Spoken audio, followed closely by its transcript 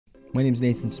My name's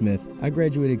Nathan Smith. I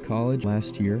graduated college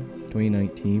last year,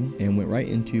 2019, and went right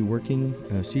into working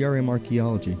CRM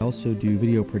archaeology. I also do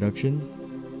video production,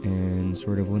 and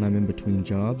sort of when I'm in between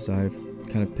jobs, I've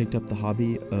kind of picked up the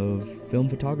hobby of film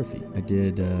photography. I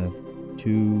did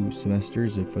 2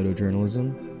 semesters of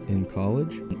photojournalism in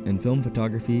college, and film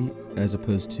photography, as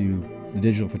opposed to the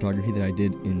digital photography that I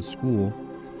did in school,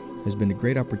 has been a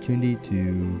great opportunity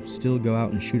to still go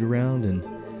out and shoot around and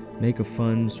make a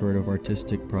fun sort of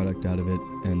artistic product out of it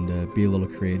and be a little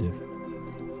creative.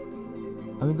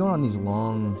 I've been going on these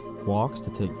long walks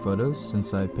to take photos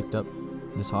since I picked up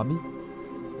this hobby,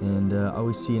 and I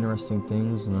always see interesting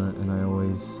things, and I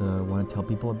always want to tell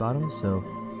people about them. So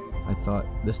I thought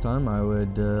this time I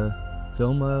would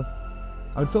film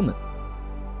it.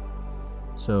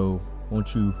 So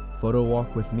won't you photo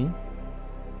walk with me?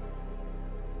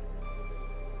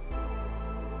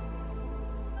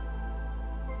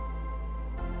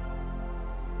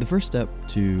 The first step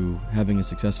to having a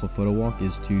successful photo walk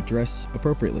is to dress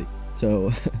appropriately.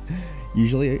 So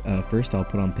usually first I'll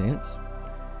put on pants,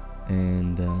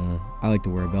 and I like to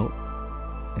wear a belt,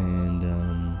 and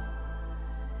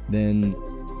then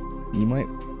you might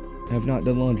have not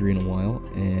done laundry in a while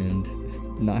and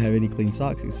not have any clean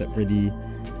socks except for the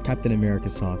Captain America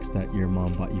socks that your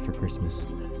mom bought you for Christmas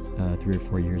 3 or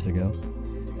 4 years ago.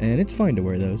 And it's fine to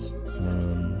wear those.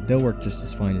 They'll work just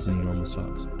as fine as any normal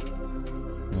socks.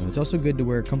 It's also good to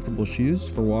wear comfortable shoes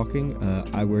for walking.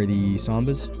 I wear the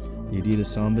Sambas, the Adidas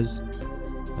Sambas,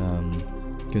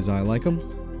 because I like them,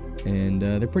 and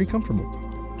they're pretty comfortable.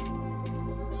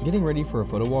 Getting ready for a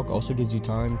photo walk also gives you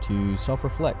time to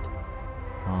self-reflect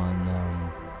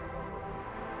on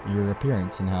your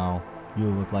appearance and how you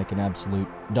look like an absolute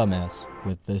dumbass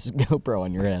with this GoPro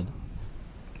on your head.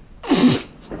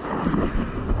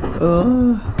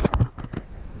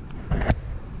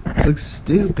 Looks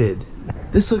stupid.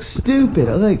 This looks stupid.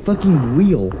 I look like fucking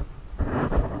wheel.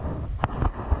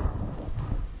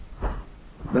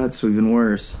 That's even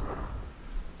worse.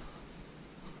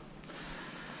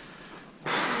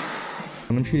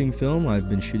 When I'm shooting film, I've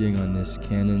been shooting on this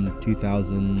Canon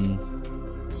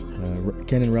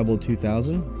Rebel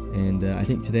 2000, and I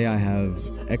think today I have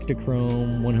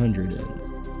Ektachrome 100 in.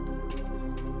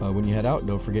 When you head out,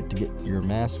 don't forget to get your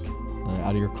mask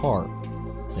out of your car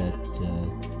that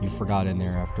you forgot in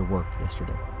there after work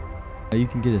yesterday. You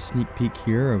can get a sneak peek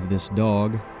here of this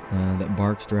dog that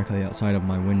barks directly outside of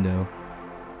my window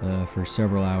for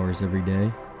several hours every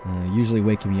day, usually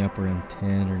waking me up around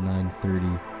 10 or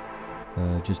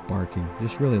 9:30, just barking,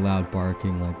 just really loud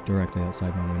barking, like directly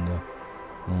outside my window.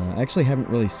 I actually haven't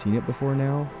really seen it before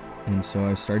now, and so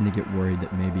I was starting to get worried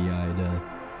that maybe I'd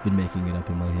been making it up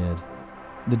in my head.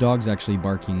 The dog's actually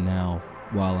barking now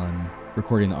while I'm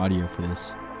recording the audio for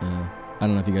this. I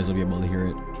don't know if you guys will be able to hear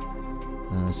it.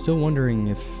 Still wondering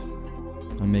if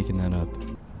I'm making that up.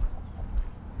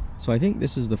 So I think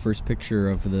this is the first picture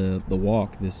of the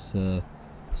walk, this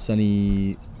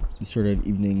sunny sort of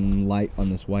evening light on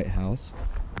this White House.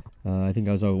 I think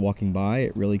as I was walking by,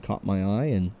 it really caught my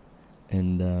eye,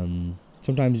 and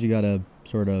sometimes you gotta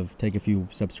sort of take a few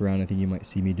steps around. I think you might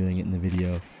see me doing it in the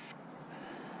video.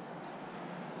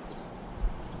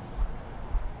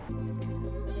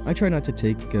 I try not to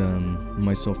take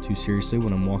myself too seriously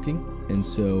when I'm walking, and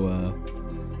so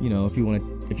you know,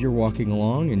 if you're walking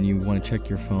along and you want to check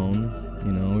your phone,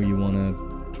 you know, or you want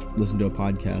to listen to a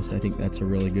podcast, I think that's a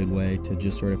really good way to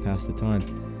just sort of pass the time.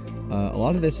 A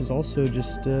lot of this is also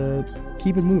just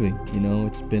keep it moving. You know,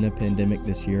 it's been a pandemic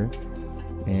this year,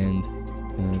 and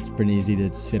it's pretty easy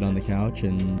to sit on the couch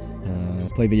and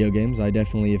play video games. I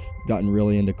definitely have gotten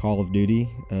really into Call of Duty,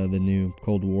 the new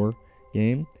Cold War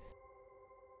game.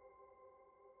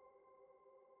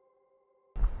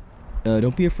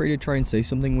 Don't be afraid to try and say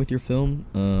something with your film.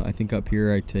 I think up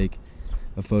here I take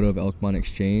a photo of Elkmont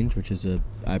Exchange, which is a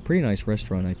pretty nice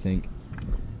restaurant, I think,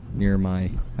 near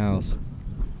my house.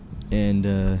 And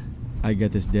I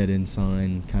get this dead end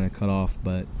sign kind of cut off,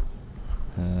 but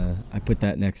I put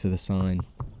that next to the sign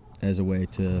as a way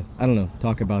to, I don't know,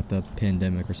 talk about the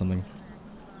pandemic or something.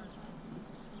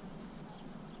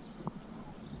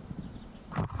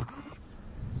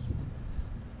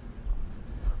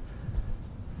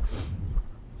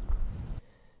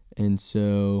 And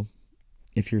so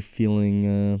if you're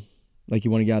feeling like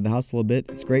you want to get out of the house a little bit,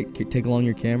 it's great. Take along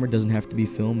your camera. It doesn't have to be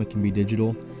film. It can be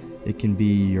digital. It can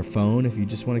be your phone. If you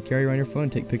just want to carry around your phone,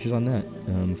 take pictures on that.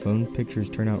 Phone pictures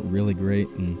turn out really great,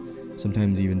 and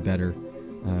sometimes even better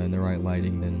in the right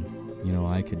lighting than, you know,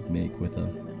 I could make with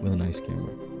a nice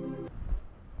camera.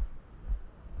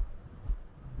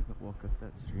 Walk up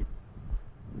that street.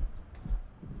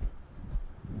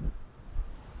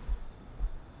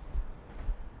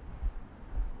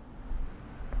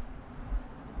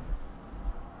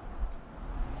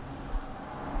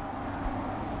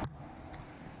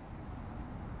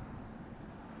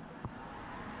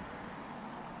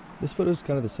 This photo is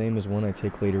kind of the same as one I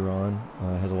take later on.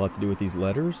 It has a lot to do with these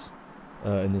letters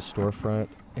in this storefront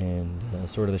and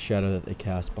sort of the shadow that they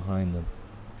cast behind them.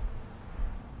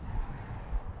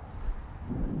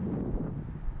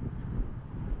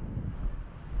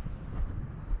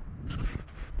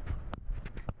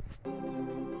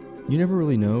 You never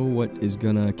really know what is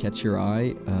gonna catch your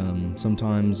eye.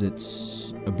 Sometimes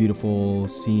it's a beautiful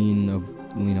scene of,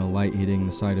 you know, light hitting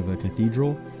the side of a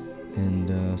cathedral,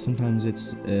 and sometimes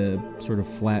it's a sort of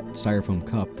flat styrofoam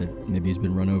cup that maybe has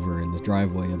been run over in the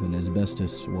driveway of an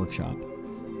asbestos workshop.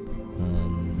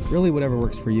 Really, whatever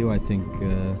works for you, I think,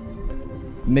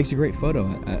 makes a great photo.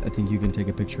 I think you can take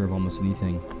a picture of almost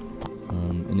anything,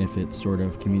 and if it's sort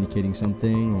of communicating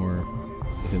something, or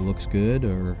if it looks good,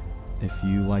 or if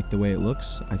you like the way it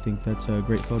looks, I think that's a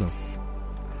great photo.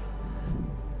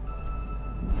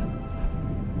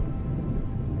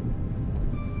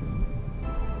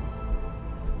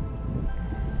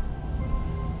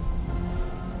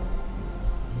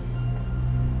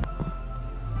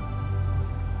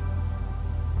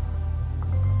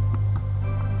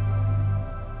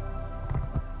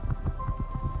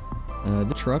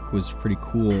 The truck was pretty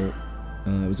cool.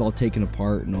 It was all taken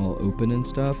apart and all open and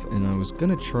stuff, and I was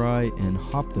gonna try and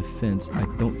hop the fence. I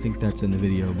don't think that's in the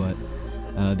video, but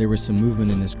there was some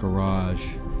movement in this garage.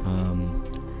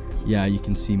 Yeah, you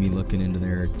can see me looking into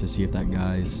there to see if that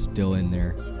guy's still in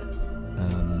there.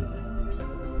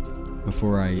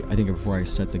 Before I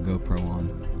set the GoPro on,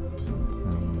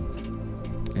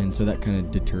 and so that kind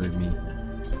of deterred me.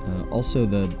 Also,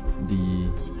 the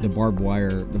barbed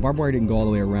wire didn't go all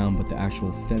the way around, but the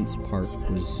actual fence part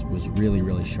was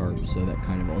really sharp, so that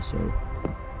kind of also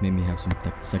made me have some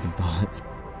second thoughts.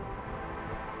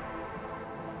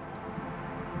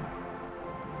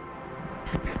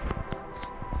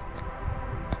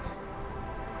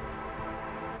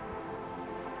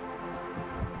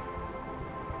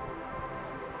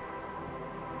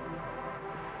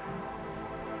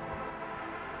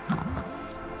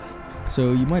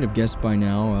 So you might have guessed by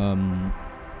now,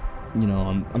 you know,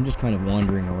 I'm just kind of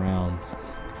wandering around.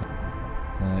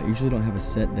 I usually don't have a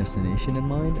set destination in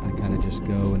mind. I kind of just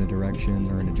go in a direction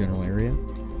or in a general area.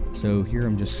 So here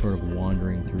I'm just sort of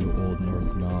wandering through Old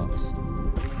North Knox,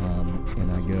 and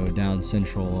I go down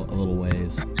Central a little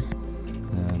ways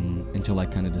until I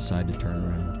kind of decide to turn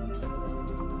around.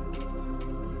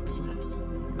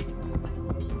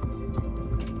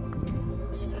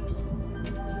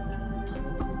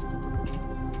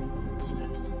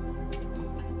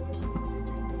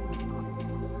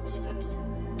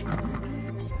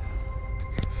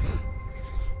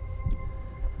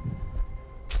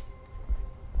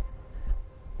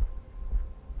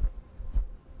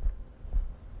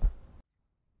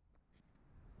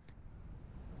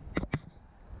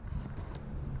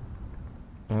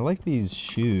 I like these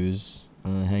shoes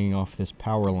hanging off this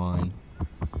power line.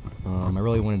 I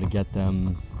really wanted to get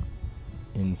them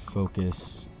in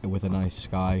focus with a nice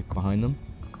sky behind them.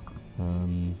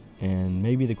 And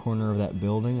maybe the corner of that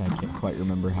building. I can't quite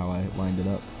remember how I lined it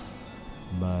up.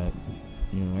 But,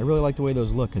 you know, I really like the way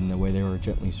those look and the way they were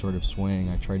gently sort of swaying.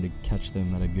 I tried to catch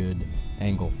them at a good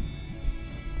angle.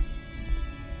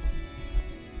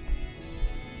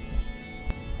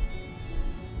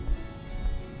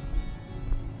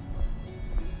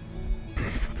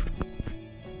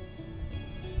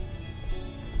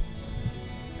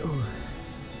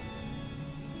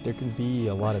 There can be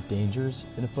a lot of dangers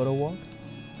in a photo walk.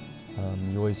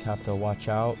 You always have to watch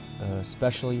out,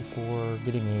 especially for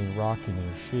getting a rock in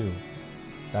your shoe.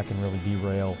 That can really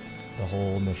derail the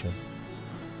whole mission.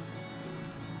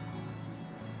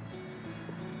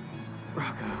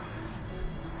 Rocco.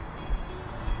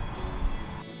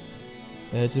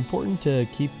 It's important to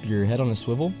keep your head on a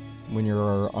swivel when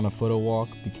you're on a photo walk,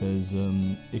 because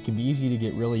it can be easy to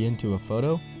get really into a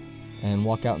photo and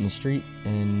walk out in the street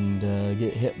and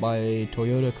get hit by a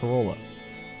Toyota Corolla.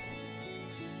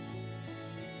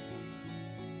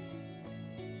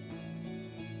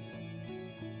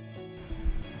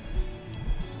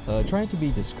 Try to be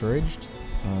discouraged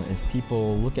if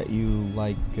people look at you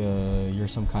like you're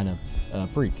some kind of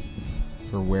freak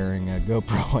for wearing a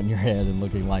GoPro on your head and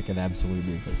looking like an absolute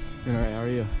doofus. Alright, how are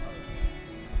you?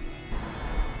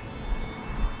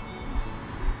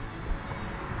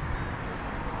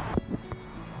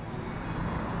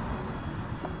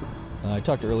 I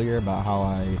talked earlier about how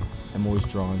I am always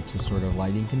drawn to sort of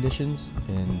lighting conditions,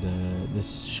 and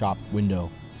this shop window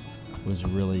was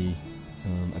really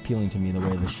appealing to me, the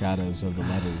way the shadows of the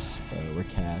letters were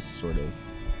cast sort of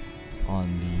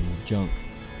on the junk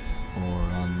or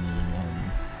on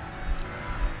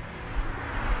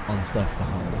the stuff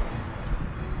behind it.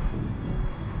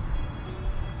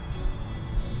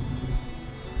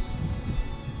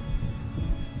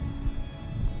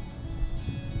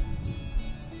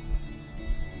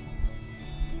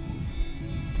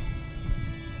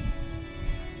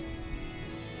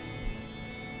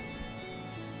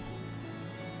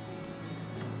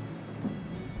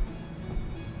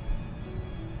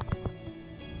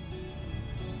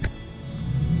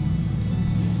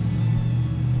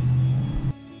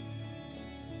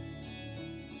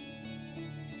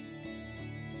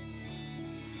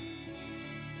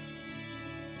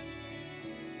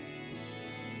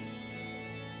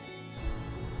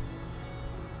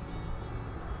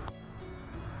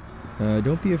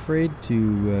 Don't be afraid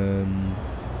to,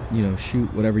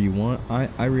 shoot whatever you want.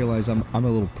 I realize I'm a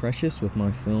little precious with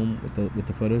my film, with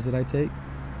the photos that I take,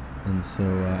 and so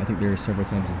I think there are several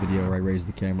times in this video where I raise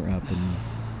the camera up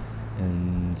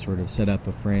and sort of set up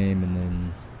a frame and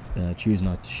then choose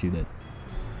not to shoot it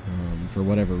for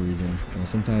whatever reason.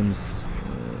 Sometimes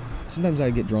I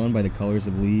get drawn by the colors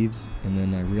of leaves, and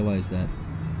then I realize that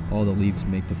all the leaves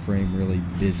make the frame really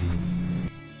busy.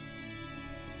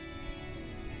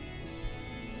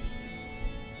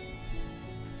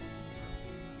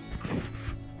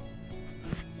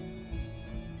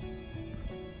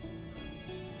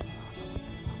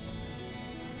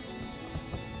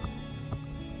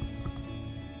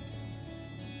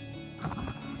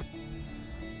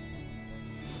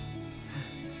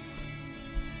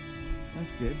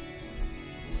 That's good.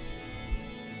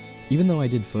 Even though I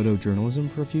did photojournalism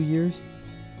for a few years,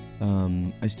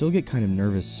 I still get kind of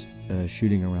nervous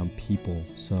shooting around people,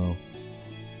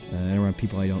 and around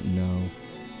people I don't know,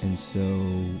 and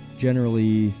so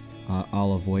generally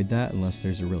I'll avoid that unless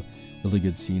there's a really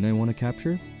good scene I want to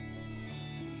capture.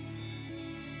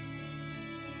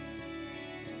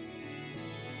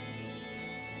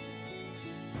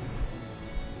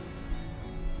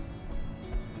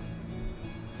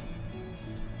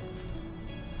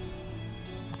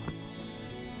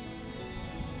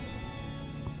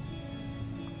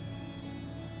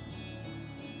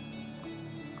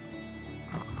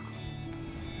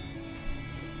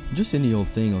 Just any old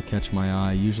thing will catch my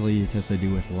eye. Usually it has to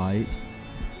do with light.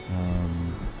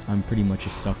 I'm pretty much a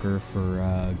sucker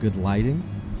for good lighting.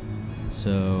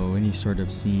 So any sort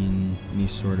of scene, any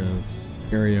sort of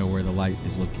area where the light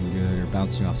is looking good or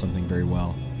bouncing off something very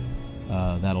well,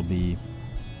 that'll be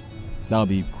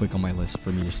quick on my list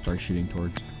for me to start shooting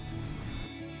towards.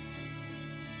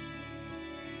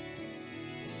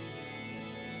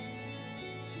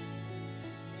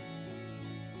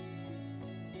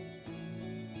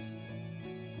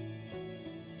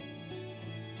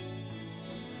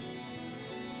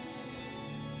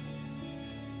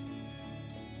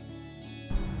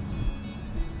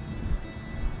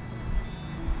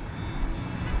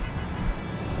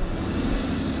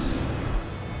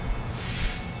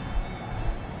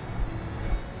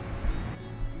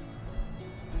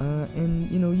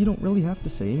 And you don't really have to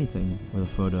say anything with a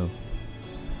photo.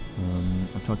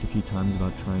 I've talked a few times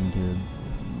about trying to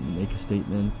make a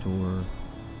statement or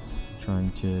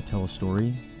trying to tell a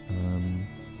story.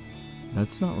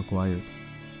 That's not required.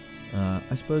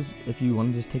 I suppose if you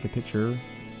want to just take a picture,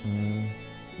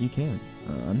 you can.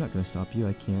 I'm not going to stop you.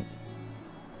 I can't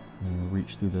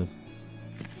reach through the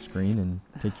screen and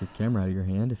take your camera out of your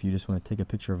hand if you just want to take a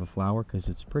picture of a flower because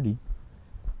it's pretty.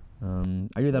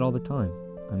 I do that all the time.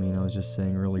 I mean, I was just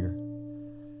saying earlier,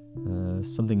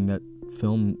 something that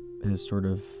film has sort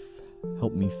of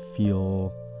helped me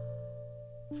feel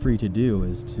free to do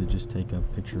is to just take a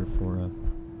picture for a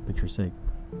picture's sake.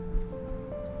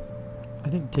 I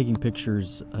think taking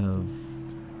pictures of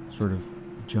sort of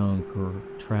junk or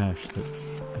trash, that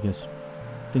I guess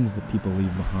things that people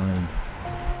leave behind,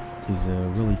 is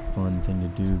a really fun thing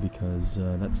to do because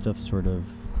that stuff's sort of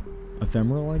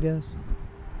ephemeral, I guess.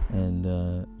 And,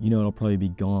 it'll probably be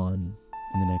gone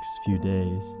in the next few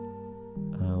days.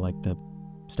 Like the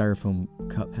styrofoam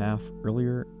cup half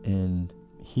earlier and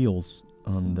heels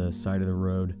on the side of the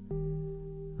road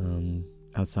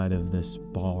outside of this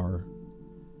bar.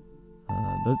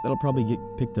 That'll probably get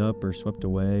picked up or swept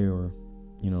away or,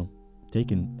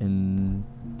 taken. And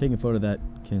taking a photo that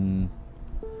can,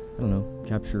 I don't know,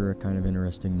 capture a kind of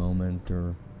interesting moment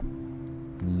or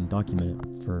document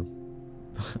it for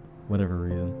whatever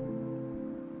reason.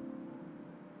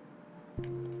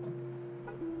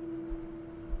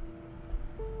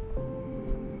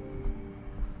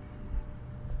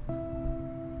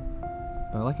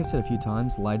 Like I said a few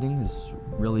times, lighting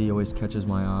really always catches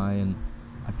my eye, and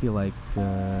I feel like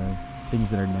things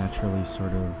that are naturally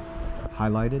sort of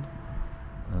highlighted,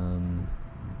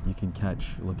 you can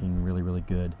catch looking really, really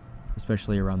good,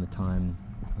 especially around the time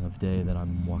of day that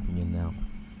I'm walking in now.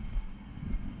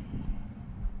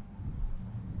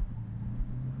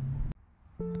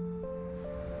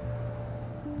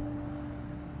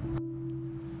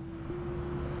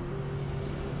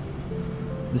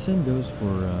 The same goes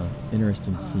for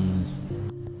interesting scenes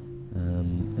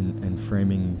and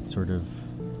framing sort of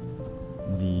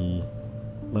the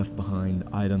left behind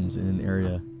items in an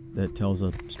area that tells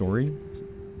a story,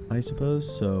 I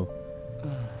suppose. So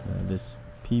this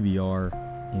PBR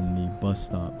in the bus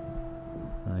stop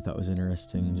I thought was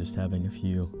interesting, just having a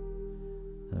few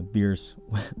beers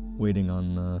waiting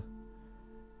on the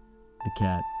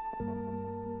cat.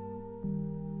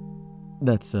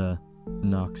 That's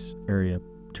Knox area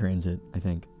transit, I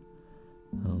think.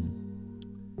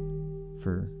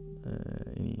 For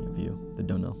any of you that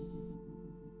don't know.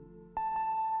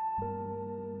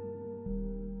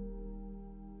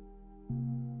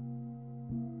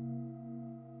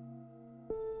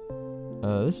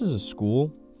 This is a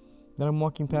school that I'm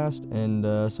walking past,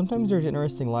 and sometimes there's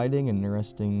interesting lighting and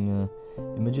interesting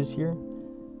images here.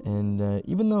 And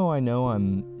even though I know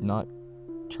I'm not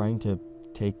trying to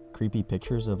take creepy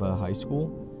pictures of a high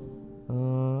school,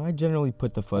 I generally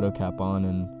put the photo cap on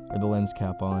or the lens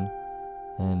cap on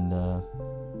and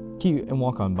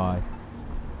walk on by.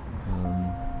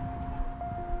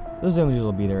 Those images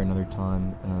will be there another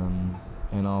time,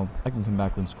 and I can come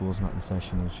back when school's not in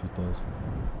session and shoot those.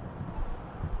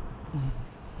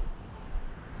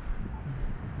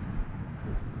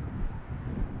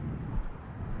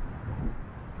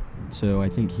 So I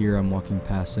think here I'm walking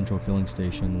past Central Filling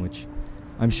Station, which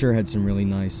I'm sure had some really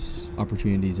nice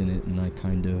opportunities in it, and I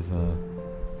kind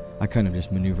of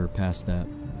just maneuver past that.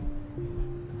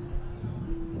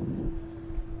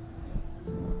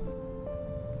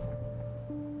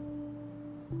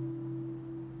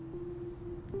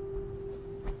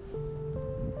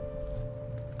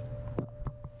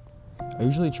 I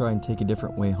usually try and take a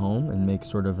different way home and make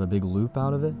sort of a big loop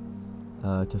out of it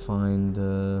to find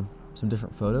some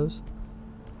different photos.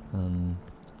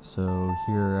 So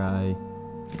here I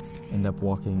end up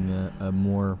walking a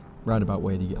more roundabout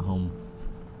way to get home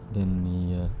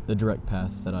than the direct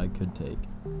path that I could take,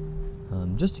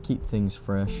 just to keep things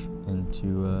fresh and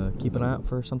to keep an eye out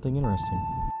for something interesting.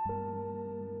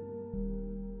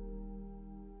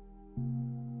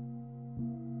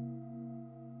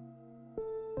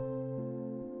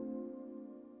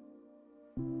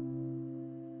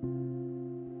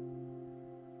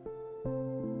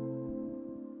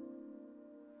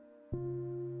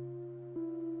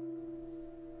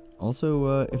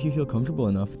 Also, if you feel comfortable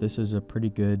enough, this is a pretty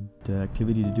good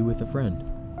activity to do with a friend,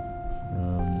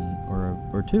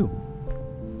 or two,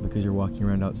 because you're walking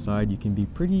around outside. You can be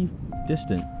pretty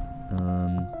distant,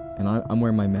 and I'm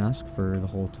wearing my mask for the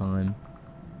whole time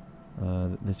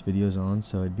this video's on,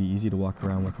 so it'd be easy to walk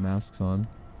around with masks on.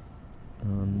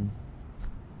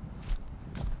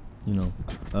 You know,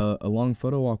 a long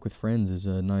photo walk with friends is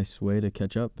a nice way to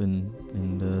catch up and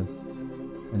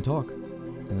talk.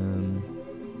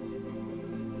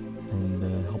 And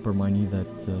help remind you that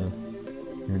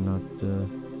you're not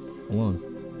alone.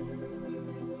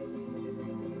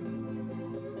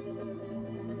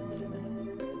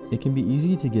 It can be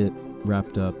easy to get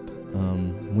wrapped up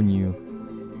when you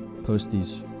post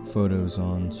these photos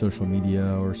on social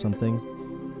media or something,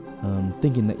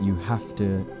 thinking that you have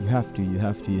to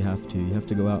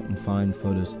go out and find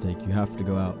photos to take. You have to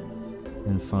go out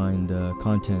and find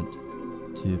content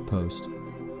to post.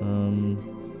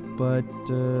 But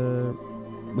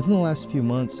within the last few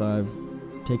months, I've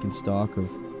taken stock of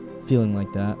feeling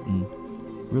like that and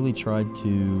really tried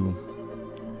to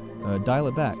dial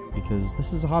it back, because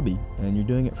this is a hobby and you're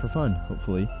doing it for fun,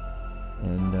 hopefully,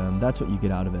 and that's what you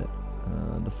get out of it.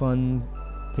 The fun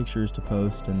pictures to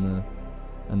post and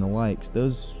the likes,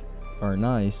 those are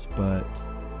nice, but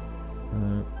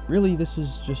really this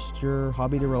is just your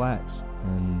hobby to relax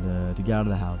and to get out of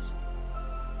the house.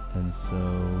 And so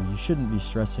you shouldn't be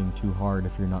stressing too hard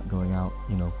if you're not going out,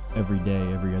 you know, every day,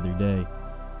 every other day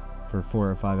for 4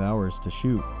 or 5 hours to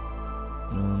shoot.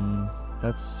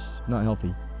 That's not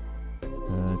healthy.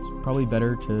 It's probably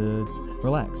better to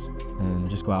relax and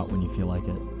just go out when you feel like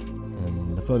it.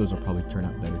 And the photos will probably turn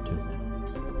out better too.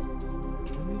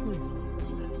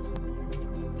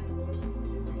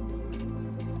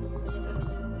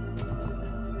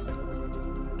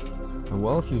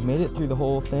 Well, if you've made it through the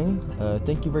whole thing,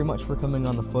 thank you very much for coming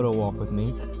on the photo walk with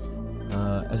me.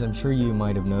 As I'm sure you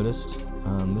might have noticed,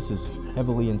 this is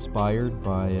heavily inspired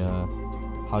by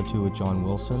How To with John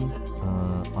Wilson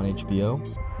on HBO.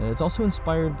 It's also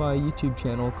inspired by a YouTube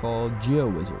channel called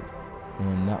GeoWizard,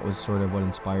 and that was sort of what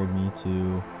inspired me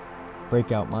to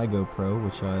break out my GoPro,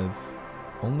 which I've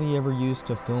only ever used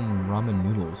to film ramen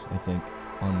noodles, I think,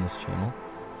 on this channel,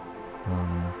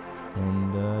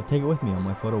 and take it with me on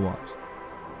my photo walks.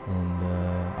 And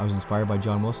I was inspired by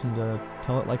John Wilson to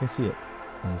tell it like I see it,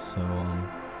 and so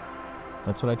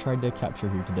that's what I tried to capture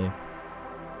here today.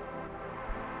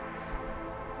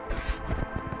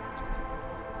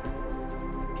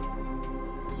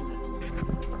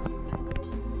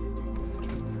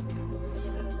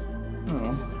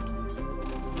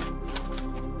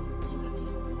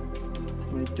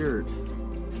 My dirt.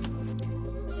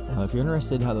 If you're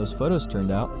interested in how those photos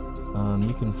turned out,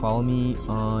 you can follow me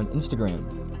on Instagram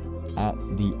at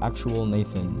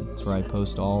 @theactualnathan. That's where I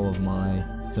post all of my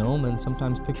film and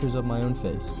sometimes pictures of my own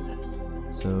face.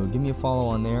 So give me a follow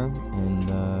on there,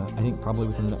 and I think probably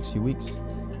within the next few weeks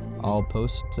I'll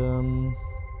post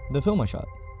the film I shot.